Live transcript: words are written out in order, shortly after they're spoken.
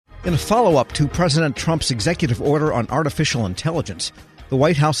In a follow-up to President Trump's executive order on artificial intelligence, the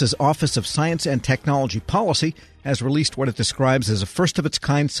White House's Office of Science and Technology Policy has released what it describes as a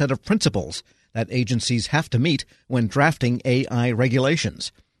first-of-its-kind set of principles that agencies have to meet when drafting AI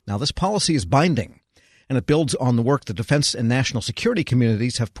regulations. Now, this policy is binding, and it builds on the work the defense and national security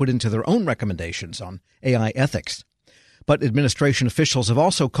communities have put into their own recommendations on AI ethics. But administration officials have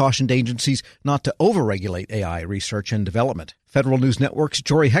also cautioned agencies not to overregulate AI research and development. Federal News Network's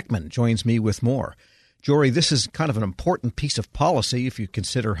Jory Heckman joins me with more. Jory, this is kind of an important piece of policy if you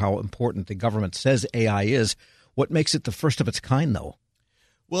consider how important the government says AI is. What makes it the first of its kind, though?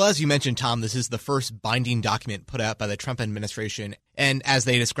 Well, as you mentioned, Tom, this is the first binding document put out by the Trump administration. And as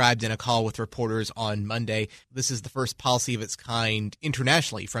they described in a call with reporters on Monday, this is the first policy of its kind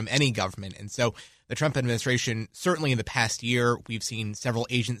internationally from any government. And so the Trump administration, certainly in the past year, we've seen several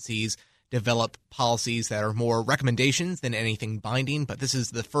agencies develop policies that are more recommendations than anything binding. But this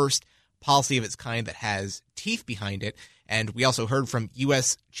is the first policy of its kind that has teeth behind it. And we also heard from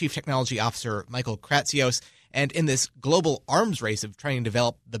U.S. Chief Technology Officer Michael Kratsios. And in this global arms race of trying to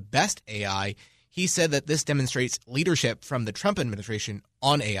develop the best AI, he said that this demonstrates leadership from the Trump administration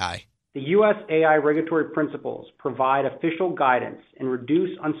on AI. The U.S. AI regulatory principles provide official guidance and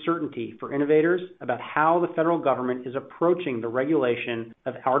reduce uncertainty for innovators about how the federal government is approaching the regulation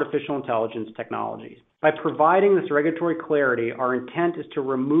of artificial intelligence technologies. By providing this regulatory clarity, our intent is to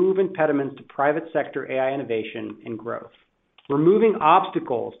remove impediments to private sector AI innovation and growth. Removing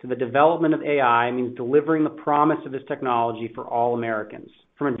obstacles to the development of AI means delivering the promise of this technology for all Americans,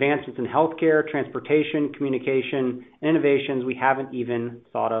 from advancements in healthcare, transportation, communication, and innovations we haven't even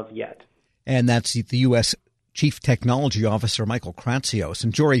thought of yet. And that's the U.S. Chief Technology Officer Michael Kratsios.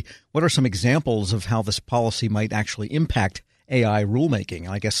 And Jory, what are some examples of how this policy might actually impact AI rulemaking?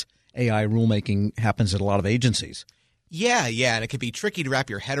 I guess AI rulemaking happens at a lot of agencies. Yeah, and it can be tricky to wrap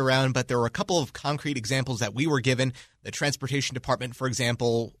your head around, but there are a couple of concrete examples that we were given. The Transportation Department, for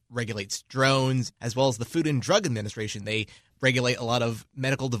example, regulates drones, as well as the Food and Drug Administration. They regulate a lot of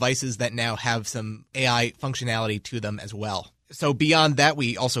medical devices that now have some AI functionality to them as well. So beyond that,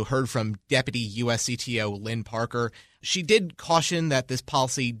 we also heard from Deputy U.S. CTO Lynn Parker. She did caution that this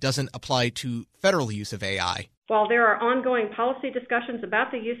policy doesn't apply to federal use of AI. While there are ongoing policy discussions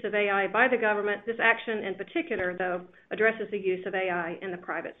about the use of AI by the government, this action in particular, though, addresses the use of AI in the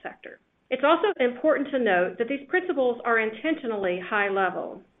private sector. It's also important to note that these principles are intentionally high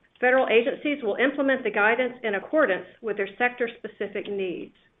level. Federal agencies will implement the guidance in accordance with their sector-specific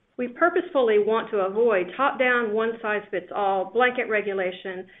needs. We purposefully want to avoid top-down, one-size-fits-all blanket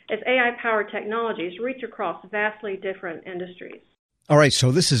regulation as AI-powered technologies reach across vastly different industries. All right,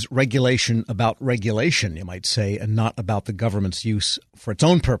 so this is regulation about regulation, you might say, and not about the government's use for its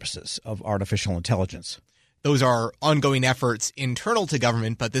own purposes of artificial intelligence. Those are ongoing efforts internal to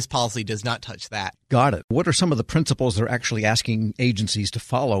government, but this policy does not touch that. Got it. What are some of the principles they're actually asking agencies to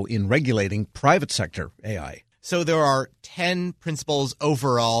follow in regulating private sector AI? So there are 10 principles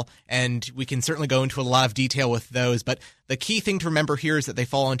overall, and we can certainly go into a lot of detail with those. But the key thing to remember here is that they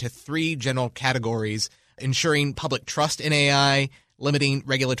fall into three general categories: ensuring public trust in AI, limiting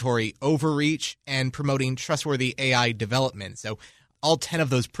regulatory overreach, and promoting trustworthy AI development. So all 10 of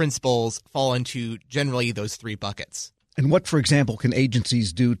those principles fall into generally those three buckets. And what, for example, can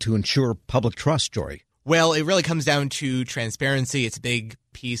agencies do to ensure public trust, Jory? Well, it really comes down to transparency. It's a big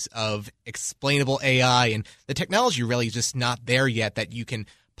piece of explainable AI, and the technology really is just not there yet that you can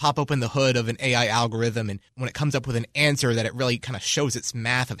pop open the hood of an AI algorithm, and when it comes up with an answer that it really kind of shows its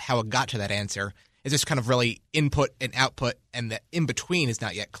math of how it got to that answer. It's just kind of really input and output, and the in-between is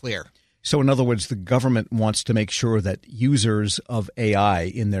not yet clear. So in other words, the government wants to make sure that users of AI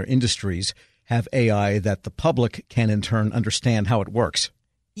in their industries have AI that the public can in turn understand how it works.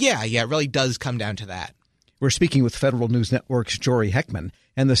 Yeah, it really does come down to that. We're speaking with Federal News Network's Jory Heckman,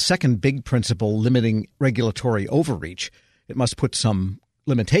 and the second big principle, limiting regulatory overreach. It must put some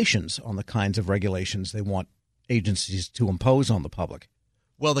limitations on the kinds of regulations they want agencies to impose on the public.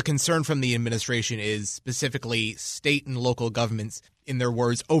 Well, the concern from the administration is specifically state and local governments, in their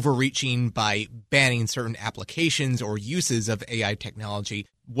words, overreaching by banning certain applications or uses of AI technology.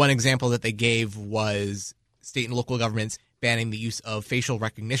 One example that they gave was state and local governments banning the use of facial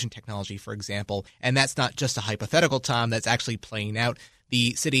recognition technology, for example. And that's not just a hypothetical, Tom. That's actually playing out.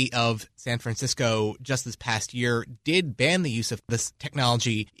 The city of San Francisco just this past year did ban the use of this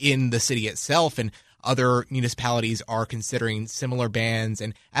technology in the city itself. And Other municipalities are considering similar bans,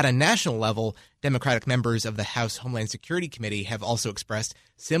 and at a national level, Democratic members of the House Homeland Security Committee have also expressed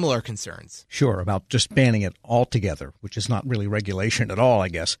similar concerns. Sure, about just banning it altogether, which is not really regulation at all, I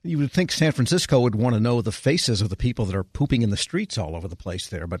guess. You would think San Francisco would want to know the faces of the people that are pooping in the streets all over the place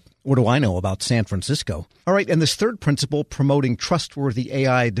there, but what do I know about San Francisco? All right, and this third principle, promoting trustworthy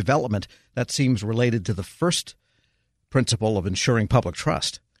AI development, that seems related to the first principle of ensuring public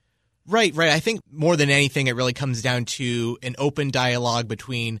trust. Right. I think more than anything, it really comes down to an open dialogue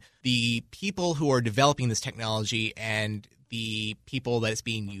between the people who are developing this technology and the people that it's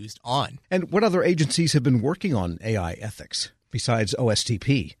being used on. And what other agencies have been working on AI ethics besides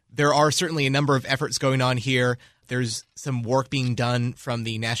OSTP? There are certainly a number of efforts going on here. There's some work being done from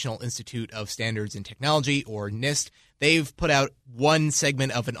the National Institute of Standards and Technology, or NIST. They've put out one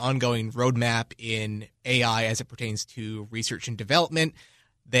segment of an ongoing roadmap in AI as it pertains to research and development.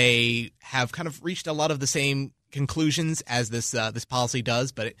 They have kind of reached a lot of the same conclusions as this policy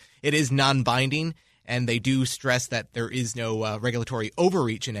does, but it is non-binding, and they do stress that there is no regulatory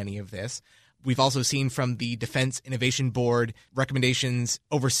overreach in any of this. We've also seen from the Defense Innovation Board recommendations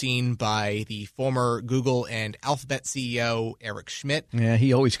overseen by the former Google and Alphabet CEO, Eric Schmidt. Yeah,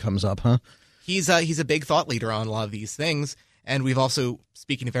 he always comes up, huh? He's a big thought leader on a lot of these things. And we've also,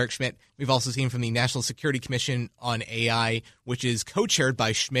 speaking of Eric Schmidt, we've also seen from the National Security Commission on AI, which is co-chaired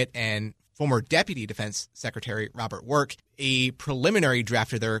by Schmidt and former Deputy Defense Secretary Robert Work, a preliminary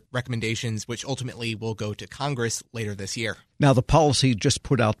draft of their recommendations, which ultimately will go to Congress later this year. Now, the policy just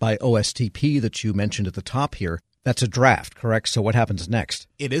put out by OSTP that you mentioned at the top here, that's a draft, correct? So what happens next?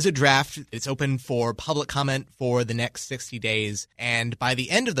 It is a draft. It's open for public comment for the next 60 days. And by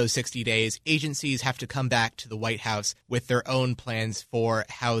the end of those 60 days, agencies have to come back to the White House with their own plans for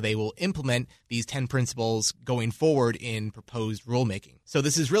how they will implement these 10 principles going forward in proposed rulemaking. So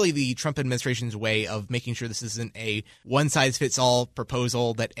this is really the Trump administration's way of making sure this isn't a one-size-fits-all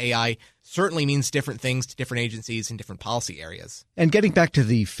proposal, that AI certainly means different things to different agencies in different policy areas. And getting back to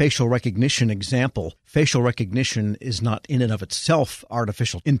the facial recognition example, facial recognition is not in and of itself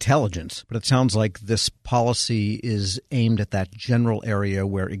artificial intelligence, but it sounds like this policy is aimed at that general area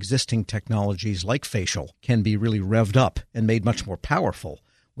where existing technologies like facial can be really revved up and made much more powerful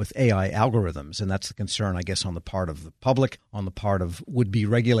with AI algorithms. And that's the concern, I guess, on the part of the public, on the part of would-be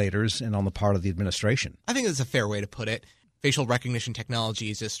regulators, and on the part of the administration. I think that's a fair way to put it. Facial recognition technology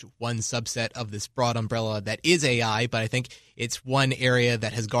is just one subset of this broad umbrella that is AI, but I think it's one area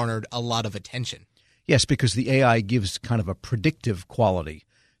that has garnered a lot of attention. Yes, because the AI gives kind of a predictive quality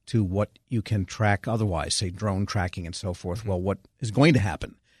to what you can track otherwise, say drone tracking and so forth. Well, what is going to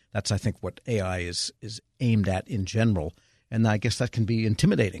happen? That's, I think, what AI is aimed at in general. And I guess that can be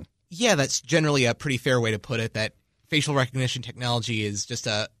intimidating. Yeah, that's generally a pretty fair way to put it, that facial recognition technology is just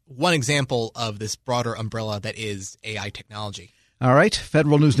one example of this broader umbrella that is AI technology. All right.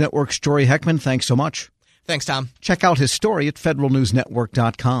 Federal News Network's Jory Heckman, thanks so much. Thanks, Tom. Check out his story at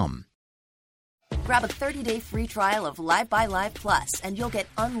federalnewsnetwork.com. Grab a 30-day free trial of Live by Live Plus, and you'll get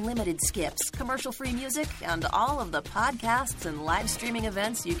unlimited skips, commercial-free music, and all of the podcasts and live streaming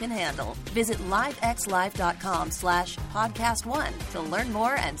events you can handle. Visit livexlive.com/podcast1 to learn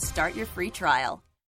more and start your free trial.